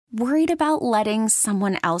Worried about letting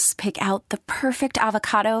someone else pick out the perfect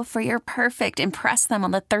avocado for your perfect impress them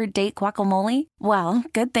on the third date guacamole? Well,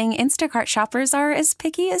 good thing Instacart shoppers are as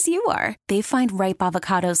picky as you are. They find ripe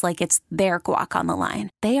avocados like it's their guac on the line.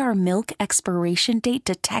 They are milk expiration date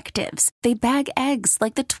detectives. They bag eggs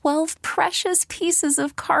like the 12 precious pieces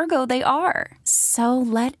of cargo they are. So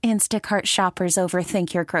let Instacart shoppers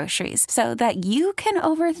overthink your groceries so that you can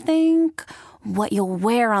overthink what you'll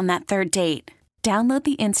wear on that third date. Download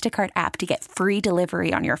the Instacart app to get free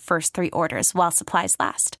delivery on your first 3 orders while supplies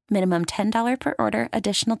last. Minimum $10 per order.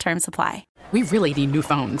 Additional terms apply. We really need new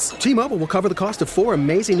phones. T-Mobile will cover the cost of 4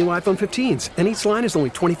 amazing new iPhone 15s, and each line is only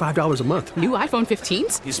 $25 a month. New iPhone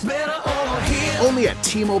 15s? It's better over here. Only at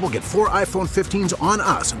T-Mobile, get 4 iPhone 15s on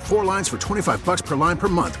us and 4 lines for $25 per line per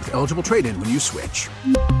month with eligible trade-in when you switch.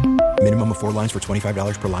 Minimum of 4 lines for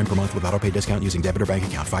 $25 per line per month with autopay discount using debit or bank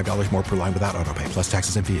account. $5 more per line without autopay, plus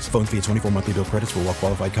taxes and fees. Phone fee at 24 monthly bill credits for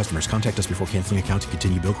well-qualified customers. Contact us before canceling account to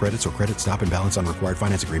continue bill credits or credit stop and balance on required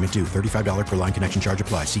finance agreement due. $35 per line connection charge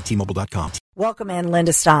applies. See T-Mobile.com. Welcome in,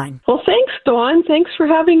 Linda Stein. Well, thanks, Dawn. Thanks for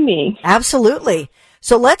having me. Absolutely.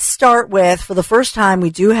 So let's start with, for the first time, we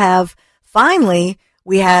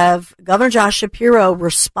have Governor Josh Shapiro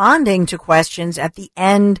responding to questions at the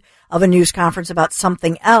end of a news conference about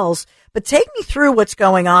something else. But take me through what's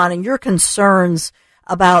going on and your concerns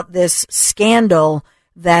about this scandal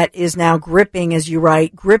that is now gripping, as you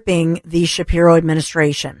write, gripping the Shapiro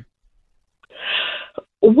administration.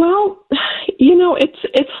 Well,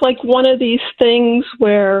 it's like one of these things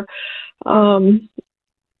where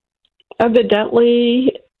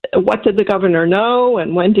evidently, what did the governor know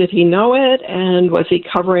and when did he know it? And was he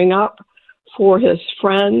covering up for his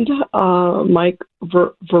friend, Mike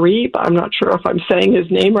Vereb? I'm not sure if I'm saying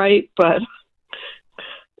his name right, but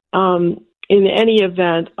in any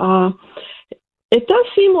event, it does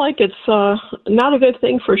seem like it's not a good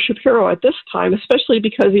thing for Shapiro at this time, especially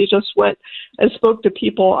because he just went and spoke to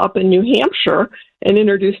people up in New Hampshire and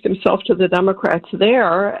introduced himself to the Democrats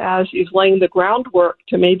there as he's laying the groundwork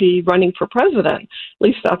to maybe running for president. At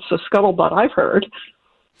least that's the scuttlebutt I've heard.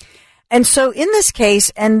 And so in this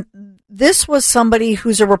case, and this was somebody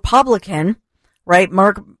who's a Republican, right?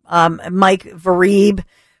 Mike Vereb,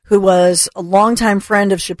 who was a longtime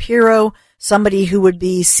friend of Shapiro, somebody who would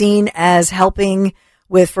be seen as helping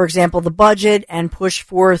with, for example, the budget and push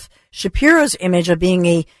forth Shapiro's image of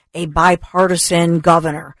being a bipartisan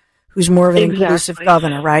governor who's more of an inclusive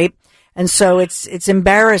governor, right? And so it's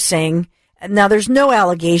embarrassing. Now, there's no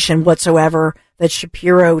allegation whatsoever that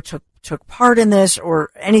Shapiro took part in this or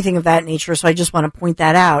anything of that nature, so I just want to point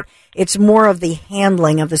that out. It's more of the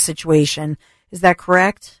handling of the situation. Is that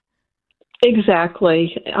correct?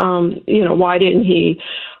 Exactly. Why didn't he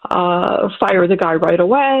fire the guy right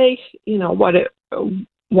away?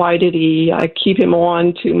 Why did he keep him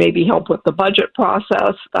on to maybe help with the budget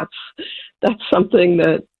process? That's something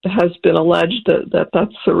that has been alleged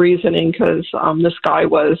that's the reasoning, because this guy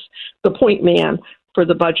was the point man for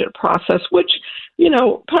the budget process, which,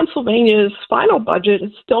 Pennsylvania's final budget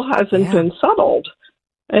still hasn't been settled.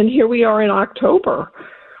 And here we are in October.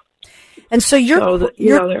 And so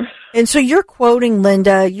you're quoting,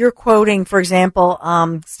 Linda, for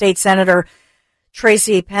example, State Senator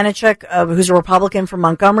Tracy Pennichuk, who's a Republican from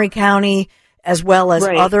Montgomery County, as well as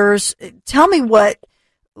others. Tell me what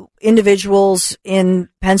individuals in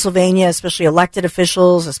Pennsylvania, especially elected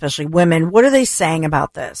officials, especially women, what are they saying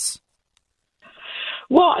about this?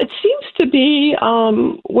 Well, it seems to be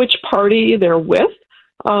which party they're with.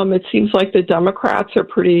 It seems like the Democrats are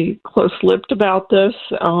pretty close-lipped about this.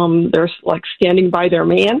 They're like standing by their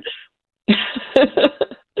man,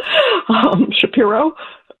 Shapiro,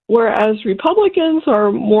 whereas Republicans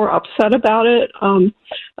are more upset about it.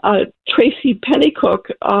 Tracy Pennicook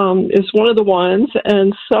is one of the ones,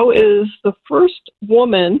 and so is the first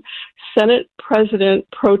woman Senate President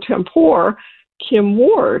pro tempore, Kim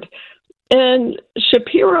Ward. And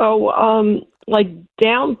Shapiro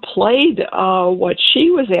downplayed what she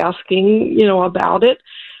was asking, about it.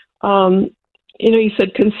 He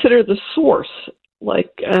said, consider the source.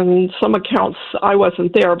 And some accounts, I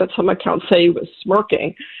wasn't there, but some accounts say he was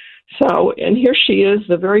smirking. So, and here she is,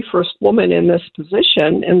 the very first woman in this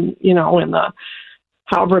position, and in the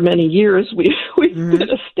however many years we've been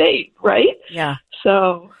a state, right? Yeah.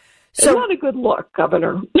 So it's not a good look,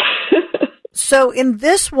 Governor. So in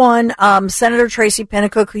this one, Senator Tracy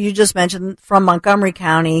Pennicook, who you just mentioned from Montgomery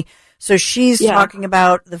County, so she's talking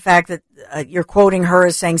about the fact that you're quoting her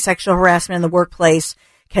as saying sexual harassment in the workplace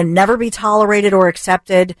can never be tolerated or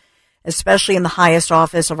accepted, especially in the highest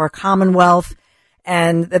office of our Commonwealth,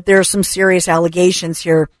 and that there are some serious allegations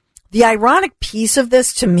here. The ironic piece of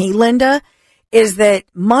this to me, Linda, is that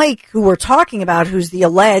Mike, who we're talking about, who's the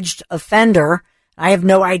alleged offender, I have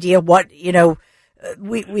no idea what,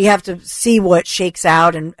 we have to see what shakes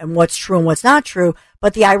out and what's true and what's not true.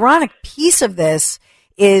 But the ironic piece of this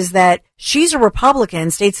is that she's a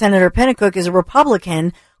Republican. State Senator Pinnacook is a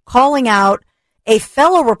Republican calling out a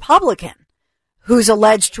fellow Republican who's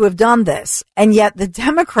alleged to have done this. And yet the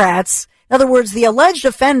Democrats, in other words, the alleged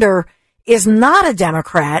offender is not a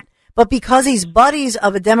Democrat, but because he's buddies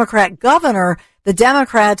of a Democrat governor, the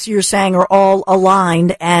Democrats, you're saying, are all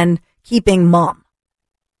aligned and keeping mum.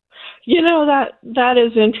 That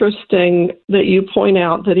is interesting that you point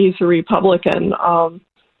out that he's a Republican.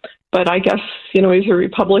 But I guess, he's a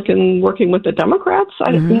Republican working with the Democrats.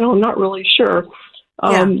 I'm not really sure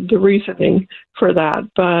the reasoning for that.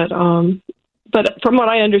 But from what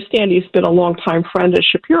I understand, he's been a longtime friend of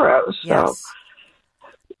Shapiro's. So. Yes.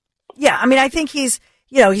 Yeah, I mean, I think he's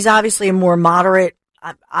obviously a more moderate,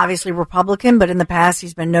 obviously Republican, but in the past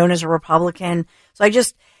he's been known as a Republican. So I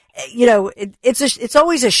just, it's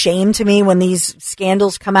always a shame to me when these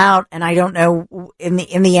scandals come out, and I don't know in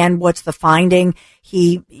the end what's the finding.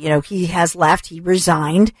 He has left, he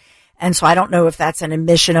resigned, and so I don't know if that's an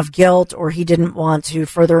admission of guilt or he didn't want to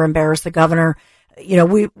further embarrass the governor.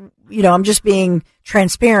 I'm just being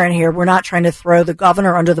transparent here. We're not trying to throw the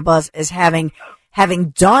governor under the bus as having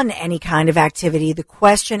done any kind of activity. The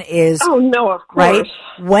question is, oh no, of course, right?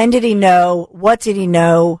 When did he know? What did he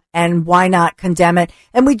know? And why not condemn it?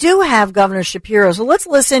 And we do have Governor Shapiro. So let's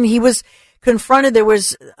listen. He was confronted. There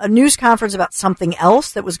was a news conference about something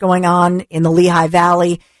else that was going on in the Lehigh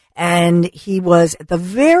Valley. And he was at the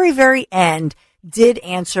very, very end, did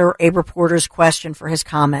answer a reporter's question for his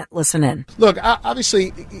comment. Listen in. Look,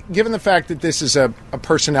 obviously, given the fact that this is a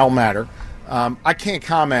personnel matter, I can't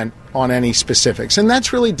comment on any specifics. And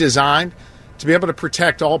that's really designed to be able to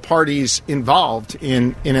protect all parties involved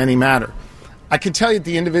in any matter. I can tell you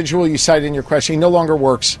the individual you cited in your question, he no longer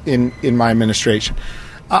works in my administration.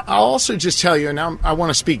 I'll also just tell you, and I want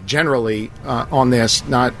to speak generally on this,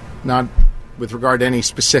 not with regard to any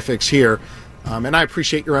specifics here, and I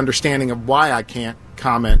appreciate your understanding of why I can't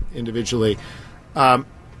comment individually. Our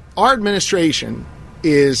administration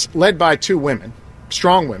is led by two women,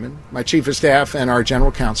 strong women, my chief of staff and our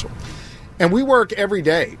general counsel. And we work every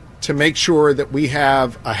day to make sure that we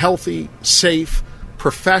have a healthy, safe,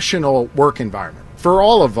 professional work environment for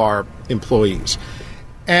all of our employees.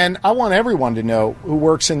 And I want everyone to know who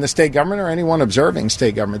works in the state government or anyone observing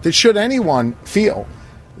state government that should anyone feel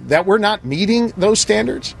that we're not meeting those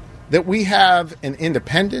standards, that we have an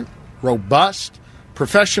independent, robust,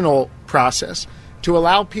 professional process to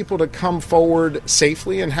allow people to come forward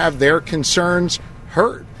safely and have their concerns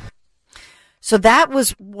heard. So that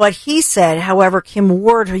was what he said. However, Kim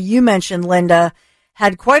Ward, who you mentioned, Linda,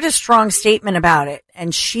 had quite a strong statement about it,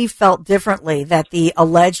 and she felt differently, that the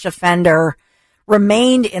alleged offender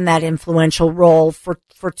remained in that influential role for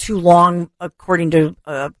too long, according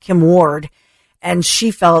to Kim Ward, and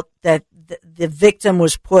she felt that the victim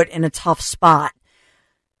was put in a tough spot.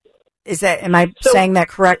 Am I saying that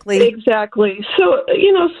correctly? Exactly. So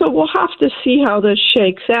we'll have to see how this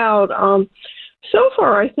shakes out. So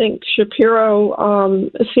far, I think Shapiro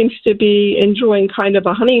seems to be enjoying kind of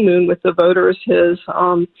a honeymoon with the voters. His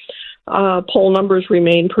poll numbers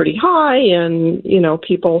remain pretty high, and,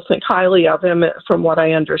 people think highly of him, from what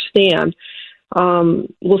I understand.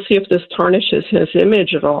 We'll see if this tarnishes his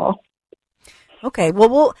image at all. Okay.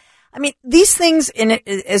 Well, these things,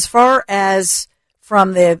 as far as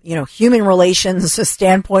from the, human relations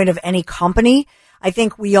standpoint of any company, I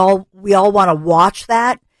think we all want to watch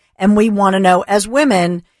that. And we want to know, as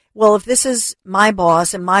women, well, if this is my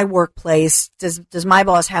boss in my workplace, does my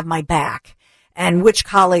boss have my back? And which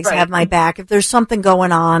colleagues have my back? If there's something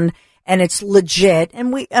going on and it's legit,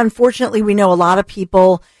 and unfortunately, we know a lot of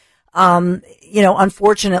people,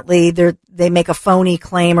 unfortunately, they make a phony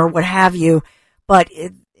claim or what have you. But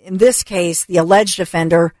in this case, the alleged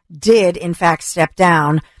offender did, in fact, step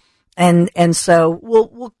down. And so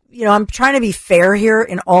we'll I'm trying to be fair here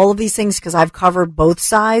in all of these things because I've covered both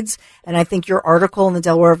sides. And I think your article in the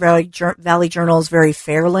Delaware Valley Journal is very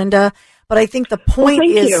fair, Linda. But I think the point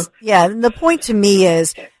the point to me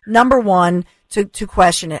is, number one, to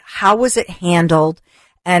question it. How was it handled?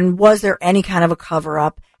 And was there any kind of a cover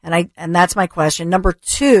up? And that's my question. Number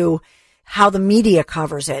two, how the media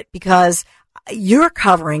covers it, because you're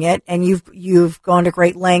covering it and you've gone to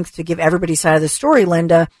great length to give everybody's side of the story,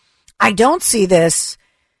 Linda. I don't see this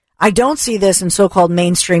in so-called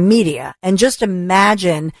mainstream media. And just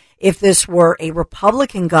imagine if this were a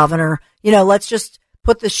Republican governor, let's just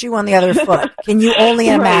put the shoe on the other foot. Can you only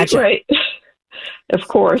imagine? Right. Of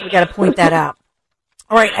course. We got to point that out.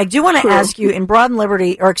 All right, I do want to ask you, in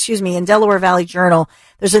in Delaware Valley Journal,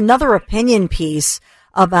 there's another opinion piece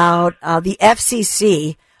about the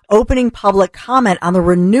FCC opening public comment on the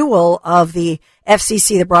renewal of the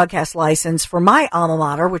FCC, the broadcast license for my alma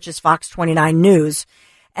mater, which is Fox 29 News.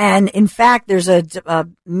 And in fact, there's a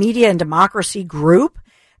media and democracy group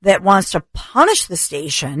that wants to punish the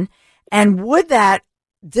station. And would that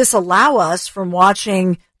disallow us from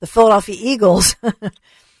watching the Philadelphia Eagles,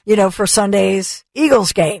 for Sunday's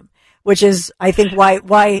Eagles game, which is, I think,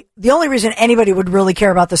 why the only reason anybody would really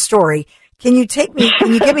care about the story. Can you give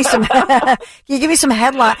me some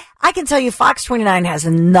headline? I can tell you Fox 29 has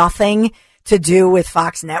nothing to do with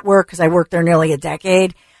Fox Network because I worked there nearly a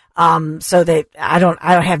decade. So that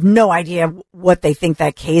I have no idea what they think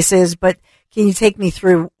that case is, but can you take me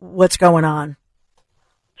through what's going on?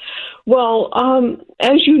 Well,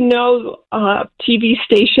 as you know, TV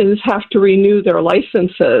stations have to renew their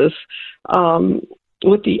licenses, and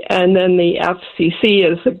then the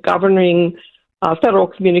FCC is the governing, Federal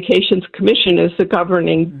Communications Commission is the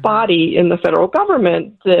governing body in the federal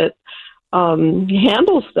government that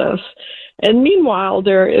handles this. And meanwhile,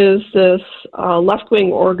 there is this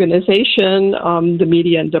left-wing organization, the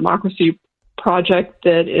Media and Democracy Project,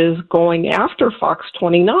 that is going after Fox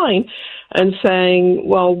 29 and saying,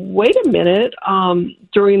 well, wait a minute,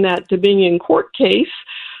 during that Dominion court case,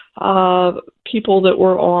 people that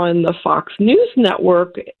were on the Fox News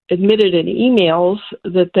network admitted in emails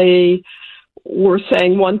that they were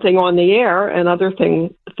saying one thing on the air and other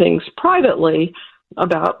things privately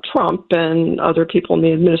about Trump and other people in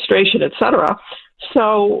the administration, et cetera.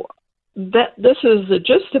 So this is the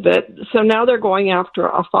gist of it. So now they're going after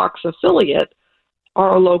a Fox affiliate,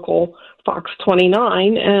 our local Fox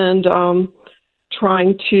 29, and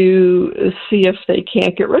trying to see if they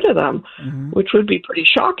can't get rid of them, which would be pretty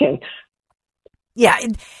shocking. Yeah.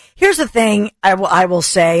 Here's the thing I will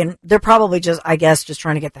say, and they're probably just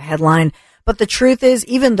trying to get the headline. But the truth is,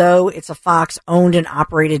 even though it's a Fox owned and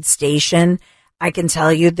operated station, I can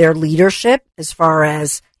tell you their leadership, as far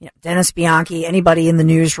as Dennis Bianchi, anybody in the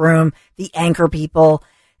newsroom, the anchor people,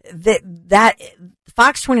 that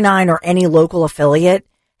Fox 29 or any local affiliate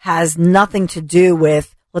has nothing to do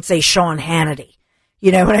with, let's say, Sean Hannity.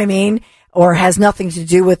 You know what I mean? Or has nothing to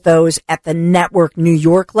do with those at the network New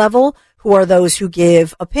York level, who are those who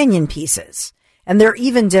give opinion pieces. And they're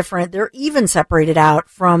even different. They're even separated out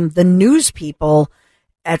from the news people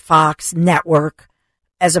at Fox Network,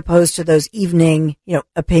 as opposed to those evening,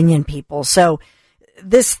 opinion people. So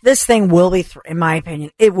this thing will be, in my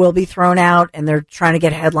opinion, it will be thrown out, and they're trying to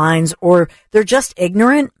get headlines, or they're just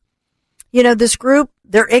ignorant. This group,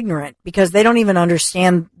 they're ignorant because they don't even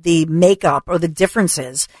understand the makeup or the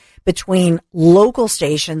differences between local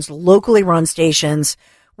stations, locally run stations,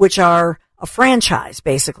 which are a franchise,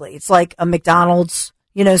 basically. It's like a McDonald's,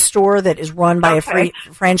 store that is run by a free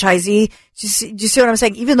franchisee. Do you see what I'm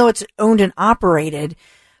saying? Even though it's owned and operated,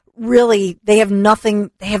 really, they have nothing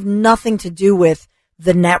to do with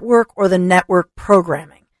the network or the network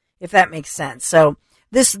programming, if that makes sense. So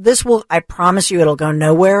this will, I promise you, it'll go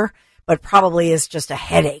nowhere, but probably is just a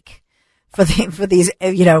headache for these,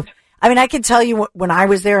 I mean, I can tell you when I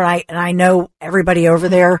was there, and I know everybody over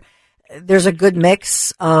there, there's a good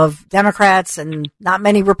mix of Democrats and not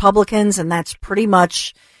many Republicans, and that's pretty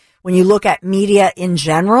much, when you look at media in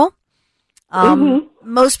general,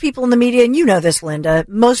 most people in the media, and you know this, Linda,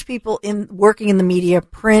 most people working in the media,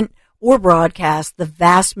 print or broadcast, the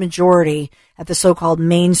vast majority at the so-called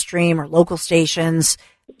mainstream or local stations,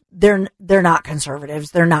 they're not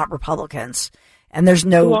conservatives, they're not Republicans. And there's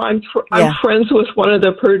no. Well, I'm friends with one of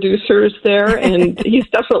the producers there, and he's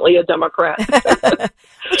definitely a Democrat.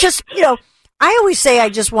 Just, I always say I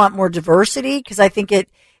just want more diversity, because I think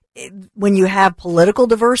when you have political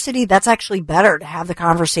diversity, that's actually better to have the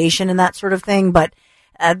conversation and that sort of thing. But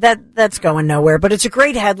that's going nowhere. But it's a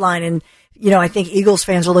great headline, and I think Eagles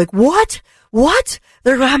fans are like, what?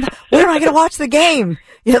 Where am I going to watch the game?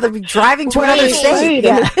 They'll be driving to another state. Right.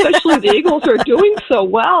 Yeah. Especially the Eagles are doing so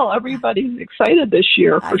well. Everybody's excited this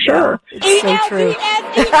year, for sure. It's so true.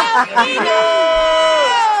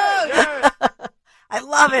 I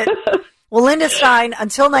love it. Well, Linda Stein,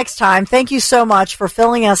 until next time, thank you so much for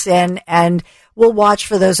filling us in, and we'll watch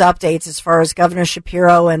for those updates as far as Governor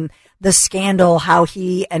Shapiro and the scandal, how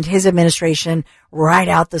he and his administration ride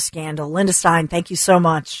out the scandal. Linda Stein, thank you so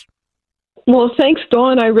much. Well, thanks,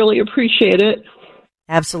 Dawn. I really appreciate it.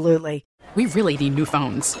 Absolutely. We really need new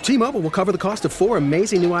phones. T-Mobile will cover the cost of 4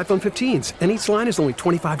 amazing new iPhone 15s, and each line is only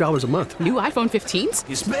 $25 a month. New iPhone 15s?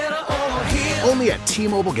 It's better over here. Only at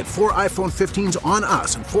T-Mobile, get 4 iPhone 15s on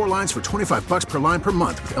us and 4 lines for $25 per line per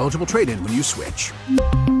month with eligible trade-in when you switch.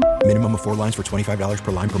 Minimum of 4 lines for $25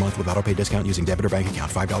 per line per month with auto pay discount using debit or bank account.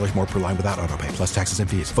 $5 more per line without auto pay, plus taxes and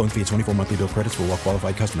fees. Phone fee at 24 monthly bill credits for well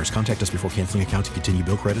qualified customers. Contact us before canceling account to continue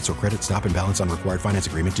bill credits or credit stop and balance on required finance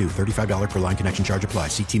agreement due. $35 per line connection charge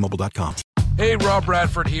applies. See T-Mobile.com. Hey, Rob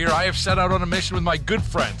Bradford here. I have set out on a mission with my good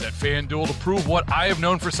friends at FanDuel to prove what I have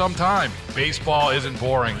known for some time. Baseball isn't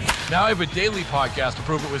boring. Now I have a daily podcast to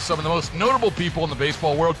prove it with some of the most notable people in the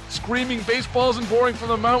baseball world, screaming baseball isn't boring from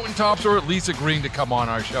the mountaintops, or at least agreeing to come on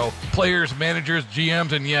our show. Players, managers,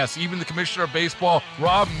 GMs, and yes, even the commissioner of baseball,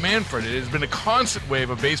 Rob Manfred. It has been a constant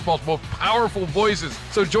wave of baseball's most powerful voices.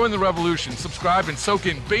 So join the revolution. Subscribe and soak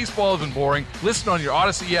in Baseball Isn't Boring. Listen on your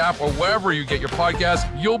Odyssey app or wherever you get your podcasts.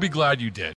 You'll be glad you did.